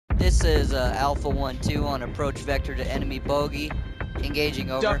This is Alpha 1-2 on approach vector to enemy bogey. Engaging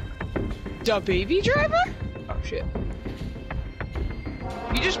over. The baby driver? Oh shit.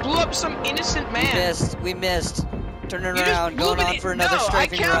 You just blew up some innocent man. We missed. Turning around, going on for another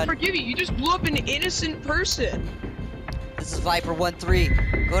strafing run. I can't forgive you. You just blew up an innocent person. This is Viper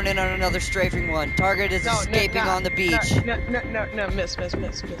 1-3, going in on another strafing run. Target is escaping on the beach.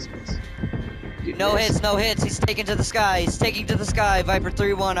 No, miss. No hits, he's taking to the sky, Viper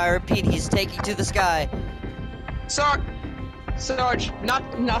 3-1, I repeat, he's taking to the sky. Sarge,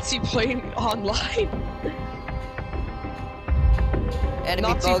 not Nazi plane online. Enemy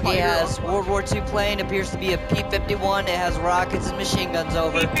Nazi bogey has World War II plane, appears to be a P-51, it has rockets and machine guns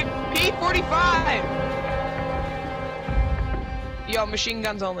over. P-45! Yo, machine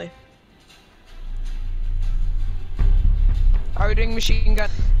guns only. Are we doing machine gun?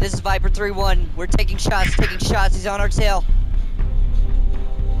 This is Viper 3-1. We're taking shots. He's on our tail.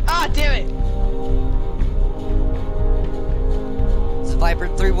 Ah, damn it! This is Viper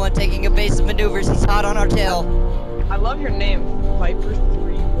 3-1 taking evasive maneuvers. He's hot on our tail. I love your name, Viper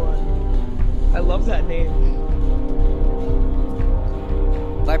 3-1. I love that name.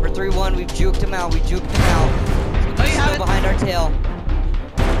 Viper 3-1, we've juked him out. He's still behind our tail.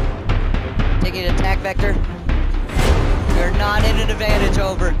 Taking an attack vector. We're not in an advantage,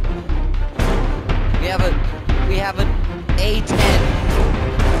 over. We have an A-10.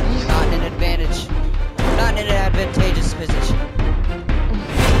 We're not in an advantage. We're not in an advantageous position.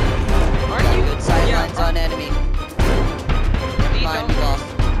 Aren't you? Good sidelines on enemy. Line we lost.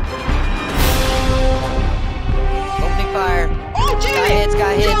 Opening fire. Oh, Jimmy!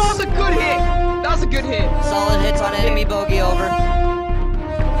 Got hits. That was a good hit. Solid hits on enemy bogey, over.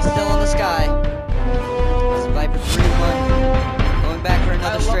 He's still in the sky. This is Viper 3-1. Going back for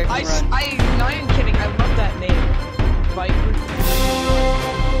another strafing run. Not even kidding, I love that name. Viper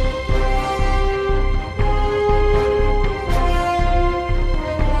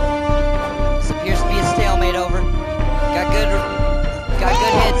 3-1. This appears to be a stalemate, over. Got good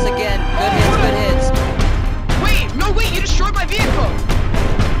hits again. Good hits. Wait, you destroyed my vehicle.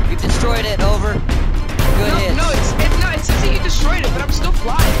 We've destroyed it, over. Good hits. No, it says that you destroyed it, but I'm still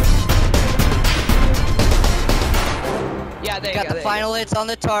flying. Yeah, there you go. Got the final hits on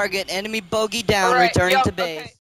the target. Enemy bogey down, returning to base.